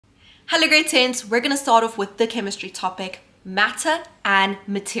Hello grade 10s, we're going to start off with the chemistry topic, matter and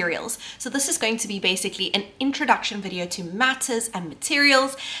materials. So this is going to be basically an introduction video to matters and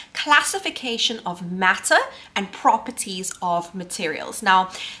materials, classification of matter and properties of materials. Now,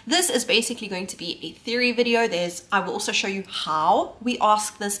 this is basically going to be a theory video. I will also show you how we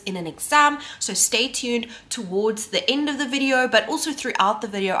ask this in an exam. So stay tuned towards the end of the video, but also throughout the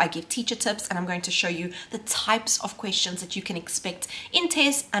video, I give teacher tips and I'm going to show you the types of questions that you can expect in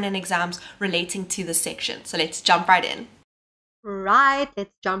tests and in exams relating to this section. So let's jump right in. Right,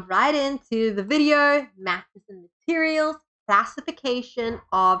 let's jump right into the video, matters and materials, classification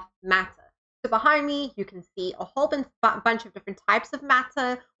of matter. So behind me, you can see a whole bunch of different types of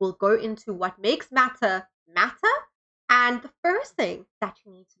matter. We'll go into what makes matter matter. And the first thing that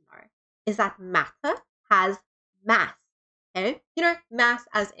you need to know is that matter has mass. Okay, you know, mass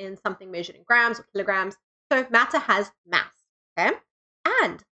as in something measured in grams or kilograms. So matter has mass. Okay,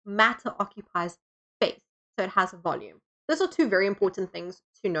 and matter occupies space. So it has a volume. Those are two very important things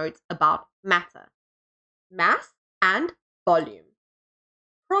to note about matter. Mass and volume.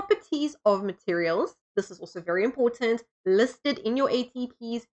 Properties of materials. This is also very important. Listed in your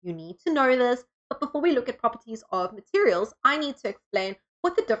ATPs. You need to know this. But before we look at properties of materials, I need to explain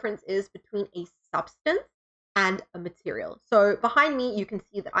what the difference is between a substance and a material. So behind me, you can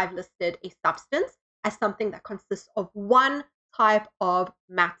see that I've listed a substance as something that consists of one type of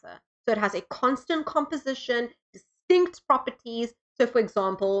matter. So it has a constant composition, distinct properties. So for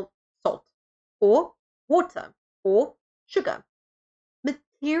example, salt or water or sugar.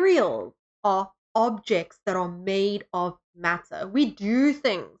 Materials are objects that are made of matter. We do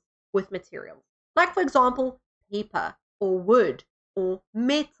things with materials. Like for example, paper or wood or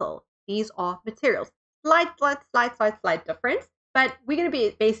metal. These are materials. Slight difference, but we're going to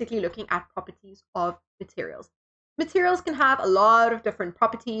be basically looking at properties of materials. Materials can have a lot of different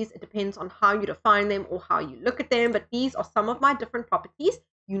properties. It depends on how you define them or how you look at them, but these are some of my different properties.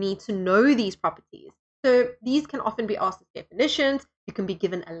 You need to know these properties. So these can often be asked as definitions. You can be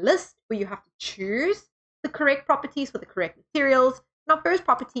given a list where you have to choose the correct properties for the correct materials. And our first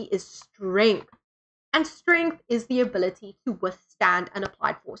property is strength. And strength is the ability to withstand an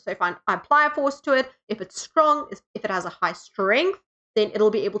applied force. So if I apply a force to it, if it's strong, if it has a high strength, then it'll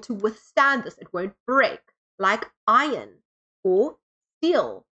be able to withstand this. It won't break. Like iron or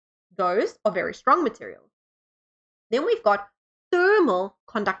steel. Those are very strong materials. Then we've got thermal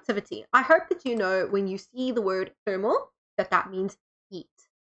conductivity. I hope that you know when you see the word thermal, that means heat.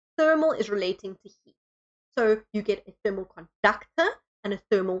 Thermal is relating to heat. So you get a thermal conductor and a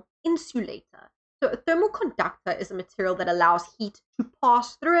thermal insulator. So a thermal conductor is a material that allows heat to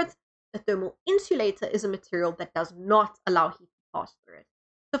pass through it. A thermal insulator is a material that does not allow heat to pass through it.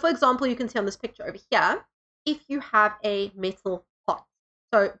 So for example, you can see on this picture over here, if you have a metal pot.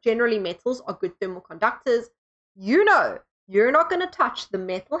 So generally metals are good thermal conductors. You know, you're not going to touch the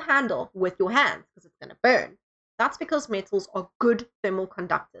metal handle with your hands because it's going to burn. That's because metals are good thermal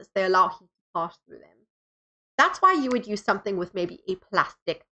conductors. They allow heat to pass through them. That's why you would use something with maybe a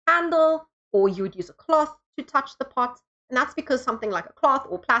plastic handle, or you would use a cloth to touch the pot. And that's because something like a cloth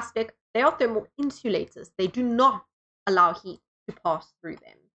or plastic, they are thermal insulators. They do not allow heat to pass through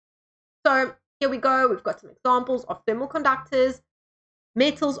them. So here we go. We've got some examples of thermal conductors.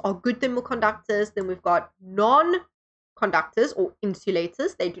 Metals are good thermal conductors. Then we've got non-conductors or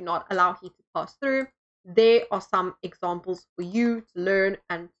insulators. They do not allow heat to pass through. There are some examples for you to learn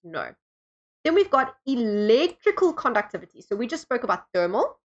and to know. Then we've got electrical conductivity. So we just spoke about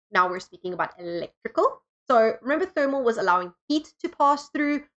thermal. Now we're speaking about electrical. So remember, thermal was allowing heat to pass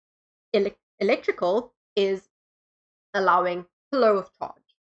through. Electrical is allowing flow of charge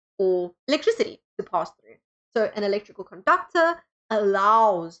or electricity to pass through. So an electrical conductor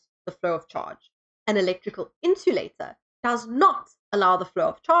allows the flow of charge. An electrical insulator does not allow the flow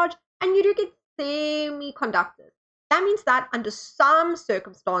of charge, and you do get semiconductors. That means that under some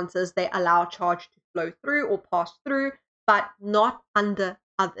circumstances, they allow charge to flow through or pass through, but not under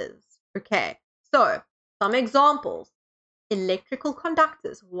others. Okay, so some examples. Electrical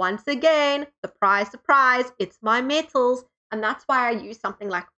conductors. Once again, surprise, it's my metals. And that's why I use something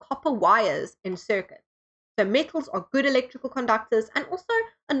like copper wires in circuits. So metals are good electrical conductors, and also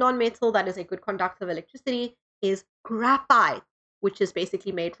a non-metal that is a good conductor of electricity is graphite, which is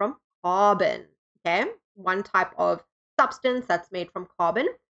basically made from carbon. Okay, one type of substance that's made from carbon.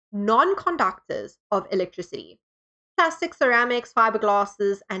 Non-conductors of electricity. Plastic, ceramics,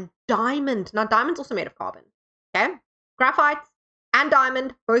 fiberglasses, and diamond. Now, diamond's also made of carbon. Okay, graphite and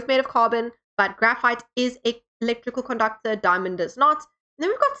diamond, both made of carbon, but graphite is an electrical conductor, diamond does not. And then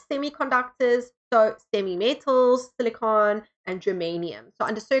we've got semiconductors, so semi-metals, silicon, and germanium. So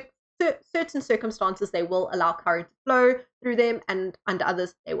under certain circumstances, they will allow current to flow through them, and under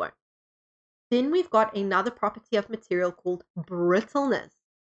others, they won't. Then we've got another property of material called brittleness.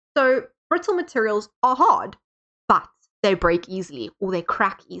 So brittle materials are hard, but they break easily or they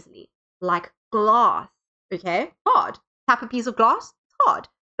crack easily, like glass. Okay, hard. Tap a piece of glass, it's hard,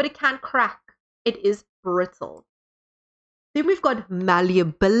 but it can crack. It is brittle. Then we've got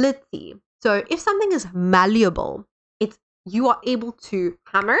malleability. So if something is malleable, you are able to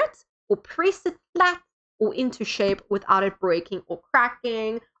hammer it or press it flat or into shape without it breaking or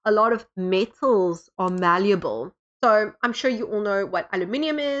cracking. A lot of metals are malleable. So I'm sure you all know what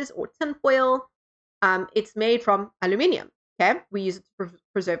aluminium is, or tin foil. It's made from aluminium. Okay, we use it to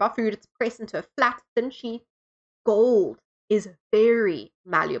preserve our food. It's pressed into a flat, thin sheet. Gold is very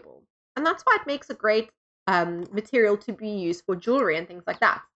malleable, and that's why it makes a great material to be used for jewelry and things like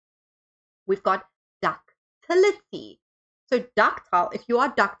that. We've got ductility. So ductile, if you are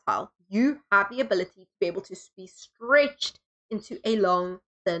ductile, you have the ability to be able to be stretched into a long,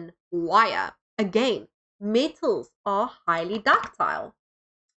 thin wire. Again, metals are highly ductile.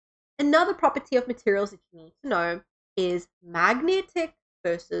 Another property of materials that you need to know is magnetic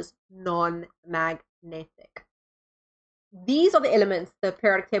versus non-magnetic. These are the elements, the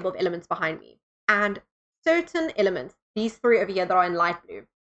periodic table of elements behind me. And certain elements, these three over here that are in light blue,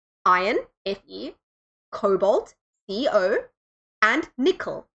 iron, Fe, cobalt, Co, and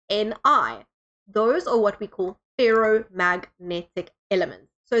nickel, Ni. Those are what we call ferromagnetic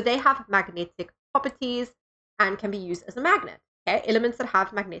elements. So they have magnetic properties and can be used as a magnet. Okay, elements that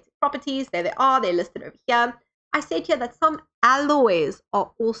have magnetic properties, there they are, they're listed over here. I said here that some alloys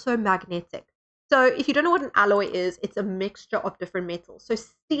are also magnetic. So if you don't know what an alloy is, it's a mixture of different metals. So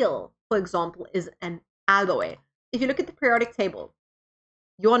steel, for example, is an alloy. If you look at the periodic table,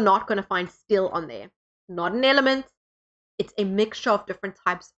 you're not going to find steel on there. Not an element. It's a mixture of different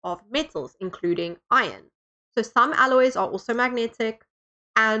types of metals, including iron. So some alloys are also magnetic,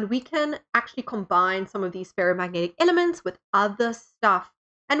 and we can actually combine some of these ferromagnetic elements with other stuff,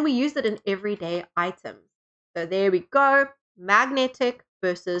 and we use it in everyday items. So there we go, magnetic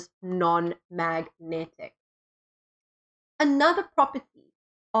versus non-magnetic. Another property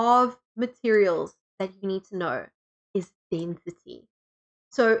of materials that you need to know is density.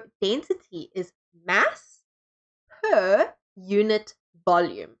 So density is mass per unit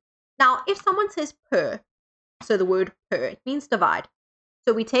volume. Now, if someone says per, so the word per, it means divide.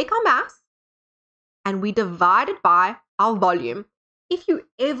 So we take our mass and we divide it by our volume. If you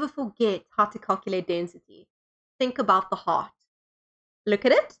ever forget how to calculate density, think about the heart. Look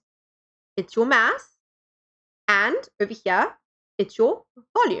at it. It's your mass, and over here, it's your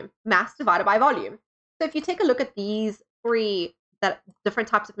volume. Mass divided by volume. So if you take a look at these three different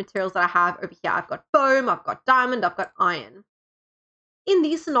types of materials that I have over here, I've got foam, I've got diamond, I've got iron. In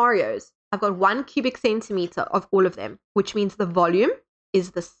these scenarios, I've got 1 cubic centimeter of all of them, which means the volume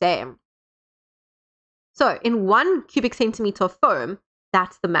is the same. So in 1 cubic centimeter of foam,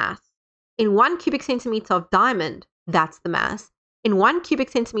 that's the mass. In 1 cubic centimeter of diamond, that's the mass. In 1 cubic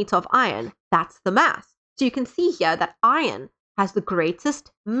centimeter of iron, that's the mass. So you can see here that iron has the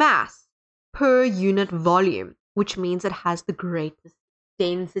greatest mass per unit volume, which means it has the greatest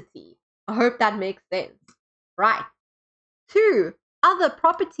density. I hope that makes sense. Right. 2 other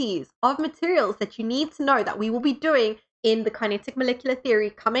properties of materials that you need to know that we will be doing in the kinetic molecular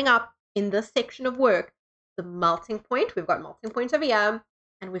theory coming up in this section of work. The melting point, we've got melting point over here,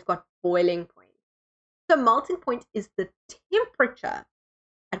 and we've got boiling point. So melting point is the temperature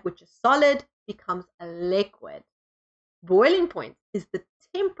at which a solid becomes a liquid. Boiling point is the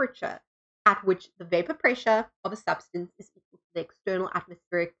temperature at which the vapor pressure of a substance is equal to the external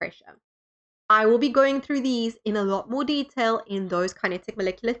atmospheric pressure. I will be going through these in a lot more detail in those kinetic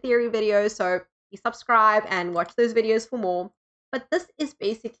molecular theory videos, so please subscribe and watch those videos for more. But this is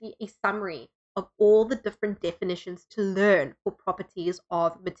basically a summary of all the different definitions to learn for properties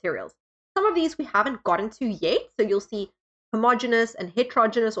of materials. Some of these we haven't gotten to yet, so you'll see homogeneous and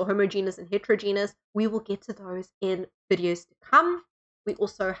heterogeneous, or homogeneous and heterogeneous. We will get to those in videos to come. We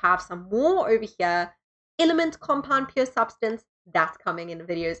also have some more over here. Element, compound, pure substance, that's coming in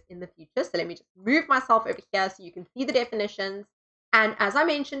videos in the future. So let me just move myself over here so you can see the definitions. And as I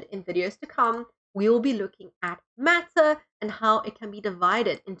mentioned, in videos to come, we will be looking at matter and how it can be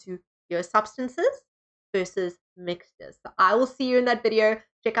divided into pure substances versus mixtures. So I will see you in that video.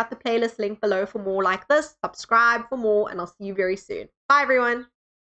 Check out the playlist link below for more like this. Subscribe for more, and I'll see you very soon. Bye, everyone.